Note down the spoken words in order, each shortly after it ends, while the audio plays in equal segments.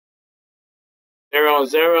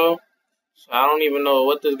0-0. So I don't even know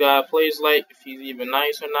what this guy plays like, if he's even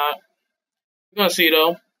nice or not. We're gonna see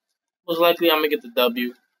though. Most likely I'm gonna get the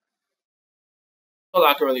W. All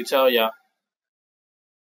I can really tell y'all.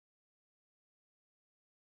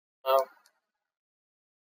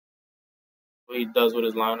 What he does with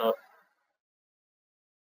his lineup.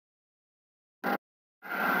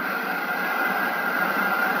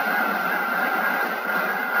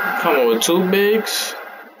 Coming with two bigs.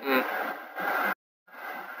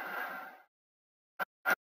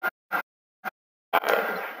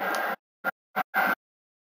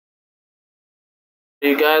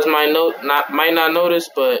 You guys might not notice,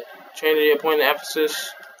 but changing your point of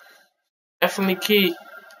emphasis definitely key.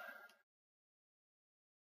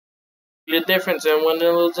 See the difference in winning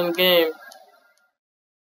and losing the game.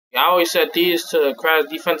 I always set these to crash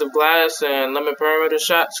defensive glass and limit perimeter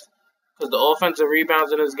shots because the offensive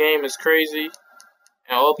rebounds in this game is crazy,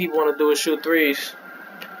 and all people want to do is shoot threes.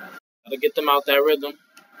 Gotta get them out that rhythm.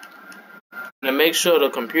 And make sure the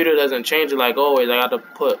computer doesn't change it like always. I gotta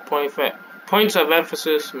put points of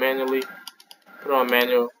emphasis manually. Put on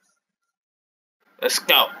manual. Let's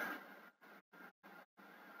go.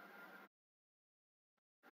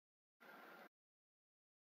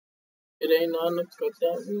 It ain't nothing to cut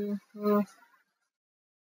that.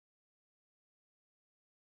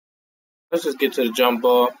 Let's just get to the jump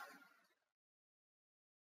ball.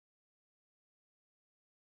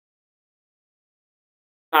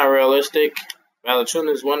 Not realistic.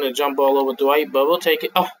 Valanciunas won the jump ball over Dwight, but we'll take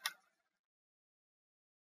it. Oh,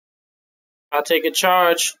 I'll take a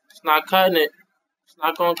charge. It's not cutting it. It's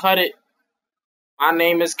not gonna cut it. My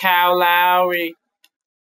name is Kyle Lowry.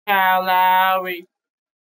 Kyle Lowry.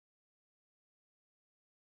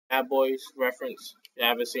 Bad Boys reference. If you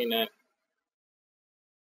haven't seen that.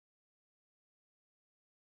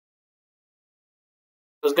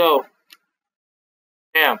 Let's go.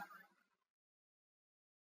 Damn.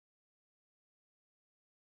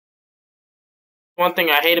 One thing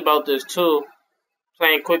I hate about this too,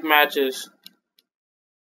 playing quick matches,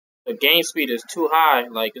 the game speed is too high.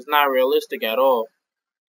 Like, it's not realistic at all.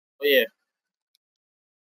 But yeah.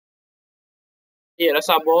 Yeah, that's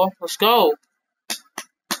our ball. Let's go.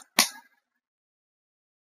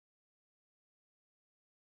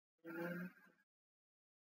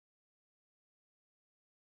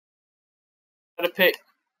 Got to pick.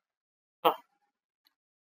 Oh,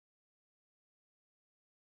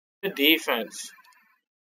 good defense.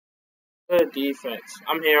 Good defense.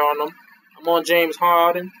 I'm here on them. I'm on James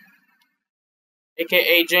Harden,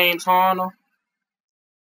 a.k.a. James Harden.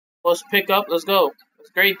 Let's pick up. Let's go. That's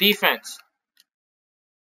great defense.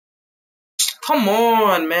 Come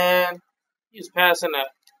on, man. He's passing that.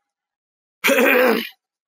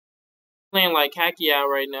 Playing like Hacky out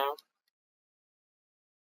right now.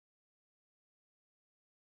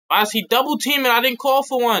 Why is he double teaming? I didn't call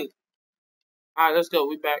for one. Alright, let's go.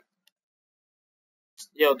 We back.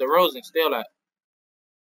 Yo, DeRozan, steal that.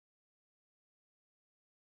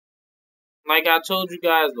 Like I told you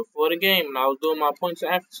guys before the game when I was doing my points of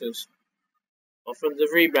emphasis, offensive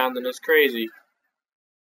rebounding is crazy.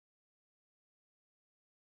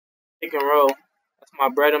 Pick and roll. That's my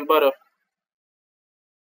bread and butter.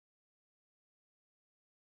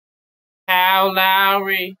 Kyle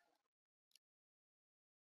Lowry.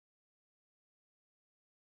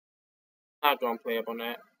 Not gonna play up on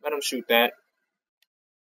that. Let him shoot that.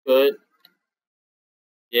 Good.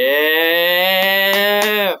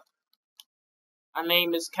 Yeah. My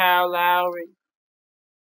name is Kyle Lowry.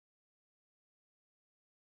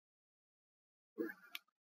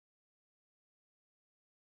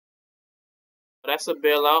 But that's a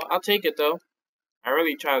bailout. I'll take it though. I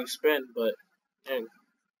really tried to spin, but it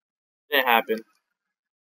didn't happen.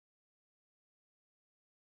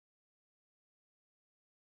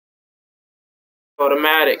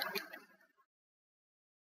 Automatic.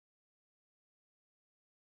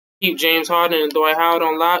 Keep James Harden and Dwight Howard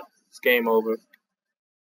on lock. It's game over.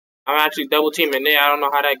 I'm actually double teaming there. I don't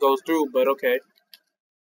know how that goes through, but okay.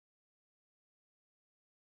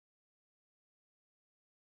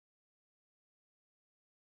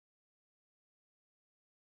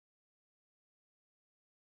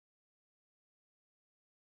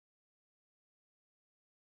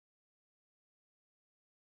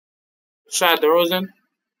 Shot DeRozan.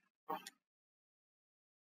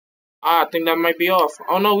 I think that might be off.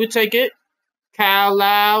 Oh no, we take it. Kyle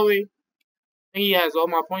Lowry. I think he has all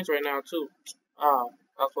my points right now too.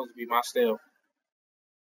 That's supposed to be my steal.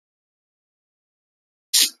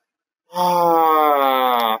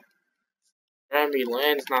 Jeremy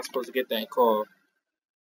Lin's not supposed to get that call.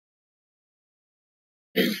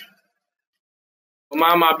 Don't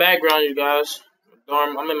mind my background, you guys.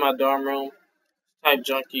 Dorm. I'm in my dorm room. Type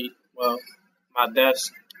junkie. Well, my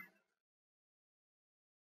desk.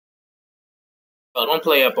 Oh, don't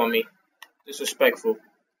play up on me. Disrespectful.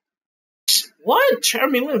 What?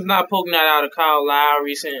 Jeremy Lin's not poking that out of Kyle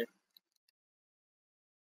Lowry's hand.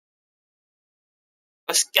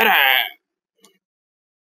 Let's get it.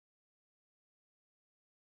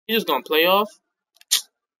 You just gonna play off?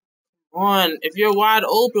 One. If you're wide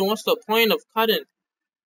open, what's the point of cutting?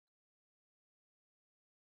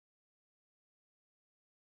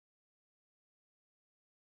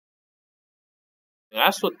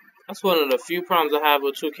 That's one of the few problems I have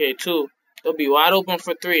with 2K2. They'll be wide open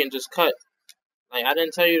for three and just cut. Like I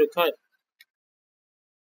didn't tell you to cut.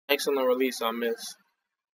 Excellent release on miss.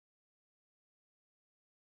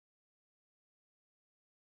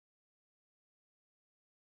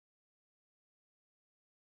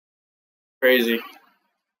 Crazy.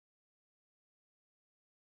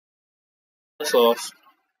 That's off.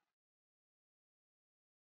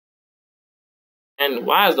 And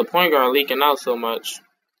why is the point guard leaking out so much?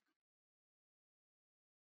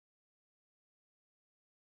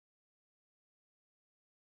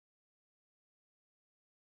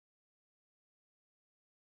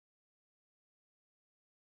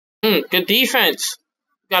 Good defense.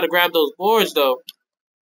 Gotta grab those boards though.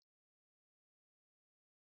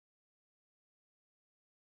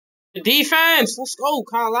 The defense. Let's go,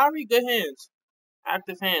 Kyle Lowry. Good hands.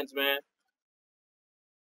 Active hands, man.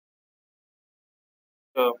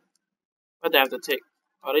 Go. What they have to take?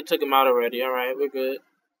 Oh, they took him out already. All right, we're good.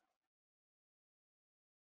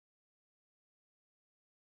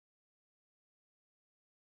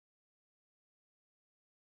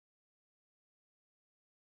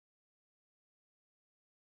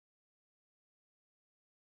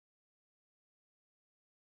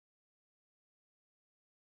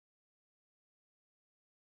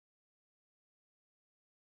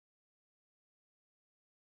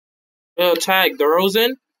 Bill tag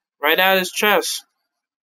DeRozan right at his chest.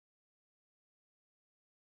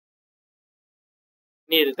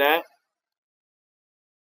 Needed that.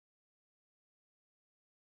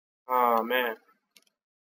 Oh man.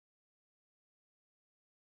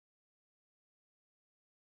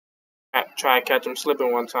 Try to catch him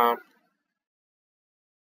slipping one time.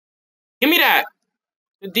 Give me that.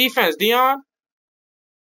 The defense, Dion.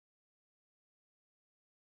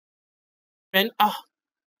 Man,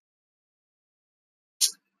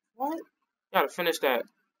 what? Gotta finish that.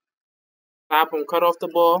 Stop him. Cut off the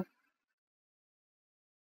ball.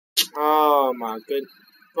 Oh my good.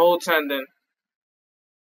 Goaltending.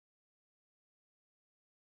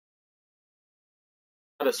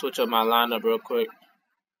 Gotta switch up my lineup real quick.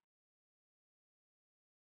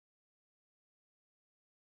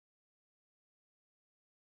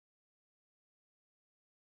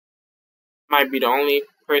 Might be the only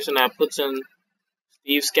person that puts in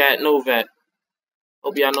Steve Scat Novet.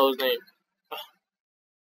 Hope y'all know his name.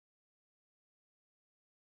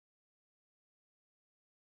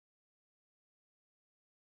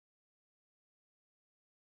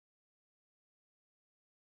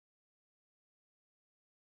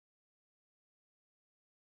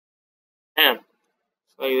 Damn.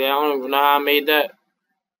 Like, I don't even know how I made that.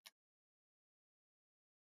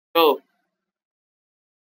 Go.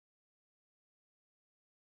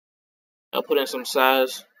 I'll put in some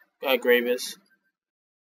size. Got Gravis.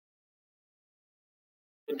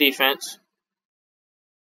 Good defense.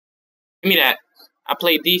 Give me that. I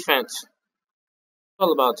play defense. It's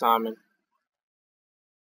all about timing.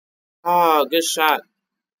 Ah, good shot.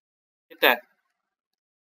 Get that.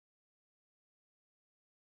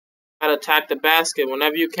 Gotta attack the basket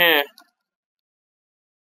whenever you can.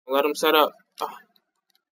 Let him set up. Oh.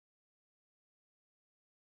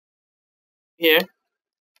 Here.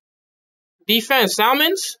 Defense,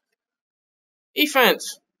 Salmons.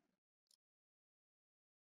 Defense.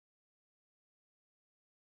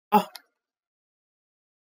 Oh,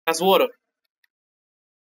 that's water.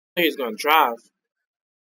 He's gonna drive.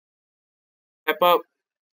 Step up.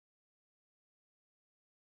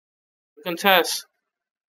 Contest.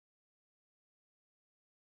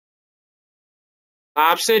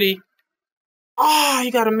 Lob City. Oh,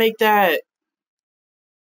 you gotta make that.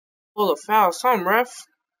 Pull a foul. Some ref.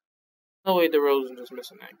 No way DeRozan just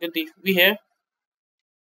missing that. Good def. We here.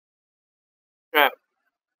 Trap.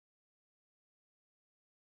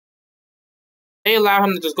 They allow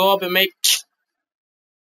him to just go up and make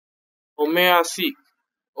Omer Ashik.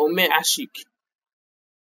 Omer Ashik.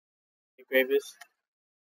 Gravis.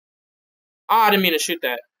 Ah, I didn't mean to shoot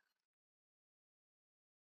that.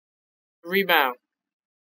 Rebound.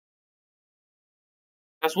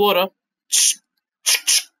 That's water.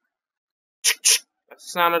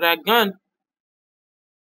 sound of that gun.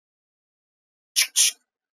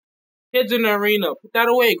 Kids in the arena. Put that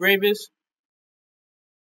away, Gravis.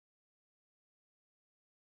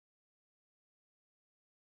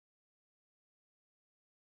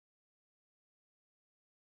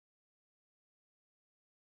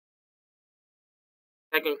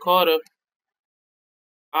 Second quarter.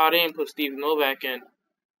 Oh, they didn't put Steve Novak in.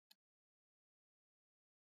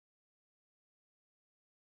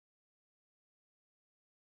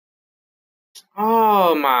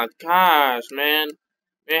 Oh my gosh, man.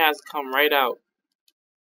 It has to come right out.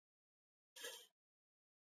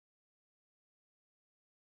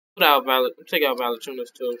 Take out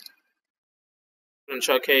Valachunas too. And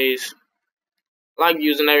Chuck Hayes. I like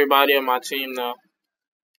using everybody on my team though.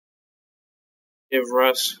 Give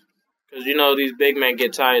Russ. Because you know these big men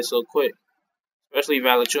get tired so quick. Especially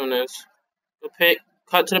Valachunas. Good pick.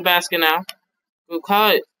 Cut to the basket now. Good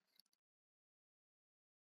cut.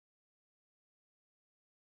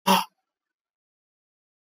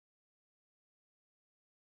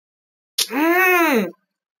 That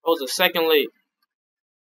was a second late.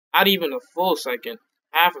 Not even a full second.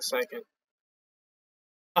 Half a second.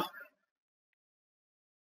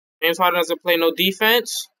 James Harden doesn't play no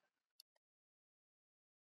defense.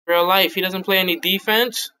 Real life, he doesn't play any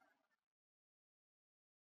defense.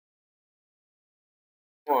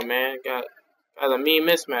 Come on, man. Got a mean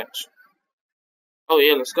mismatch. Oh,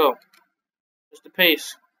 yeah, let's go. What's the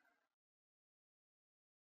pace?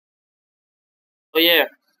 Oh, yeah.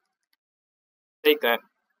 Take that.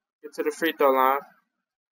 Get to the free throw line.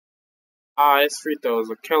 His free throw is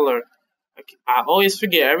a killer. I always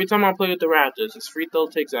forget. Every time I play with the Raptors, his free throw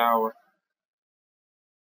takes an hour.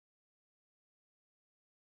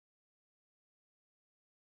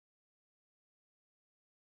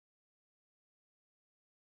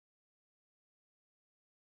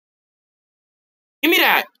 Give me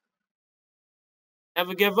that!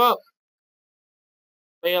 Never give up.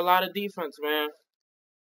 Play a lot of defense, man.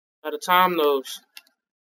 Gotta time those.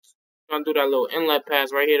 Gonna do that little inlet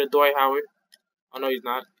pass right here to Dwight Howard. Oh, no, he's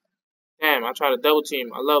not. Damn, I tried to double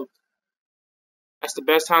team. That's the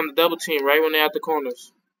best time to double team, right when they're at the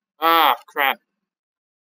corners. Ah, crap.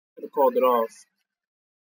 Could have called it off.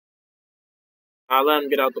 I let him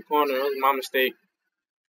get out the corner. It was my mistake.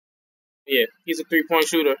 Yeah, he's a three-point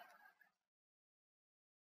shooter.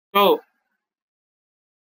 Go.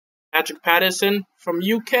 Patrick Patterson from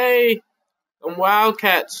UK. Them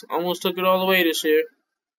Wildcats almost took it all the way this year.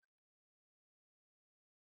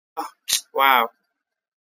 Oh, wow.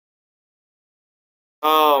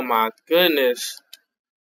 Oh, my goodness.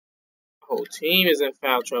 The whole team is in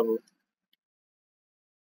foul trouble.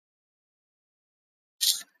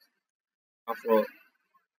 My fault.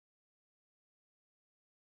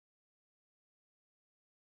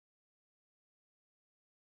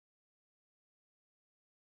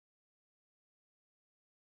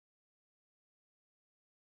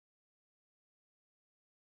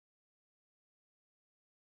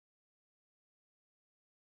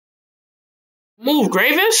 Move,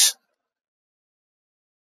 Gravis.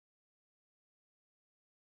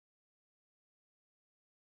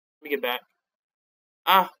 Let me get back.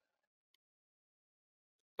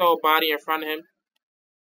 Throw a body in front of him.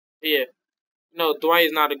 Yeah. No, Dwight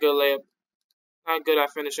is not a good layup. Not good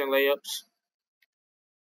at finishing layups.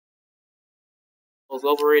 Most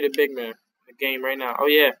overrated big man in the game right now. Oh,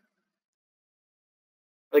 yeah.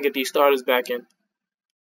 Look at these starters back in.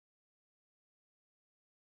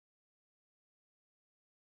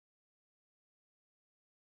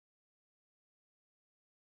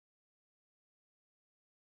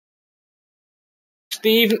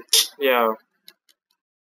 Steve. Yeah.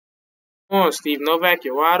 Come on, Steve Novak.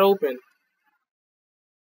 You're wide open.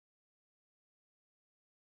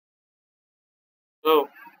 Go.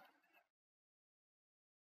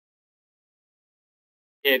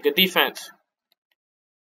 Yeah, good defense.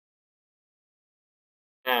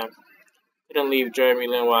 Damn. Couldn't leave Jeremy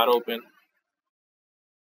Lin wide open.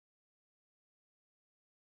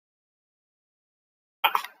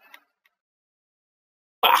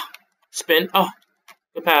 Spin. Oh,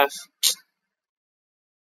 good pass.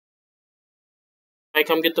 Hey,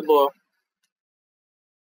 come get the ball.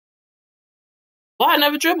 Why I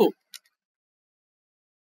never dribble?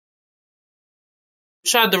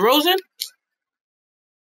 Shot DeRozan?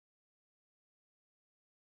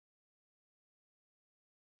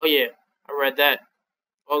 Oh, yeah. I read that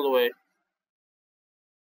all the way.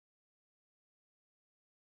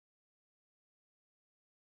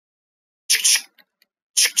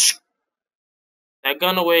 That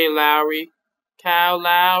gun away, Lowry. Kyle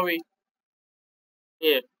Lowry.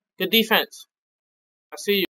 Yeah. Good defense. I see you.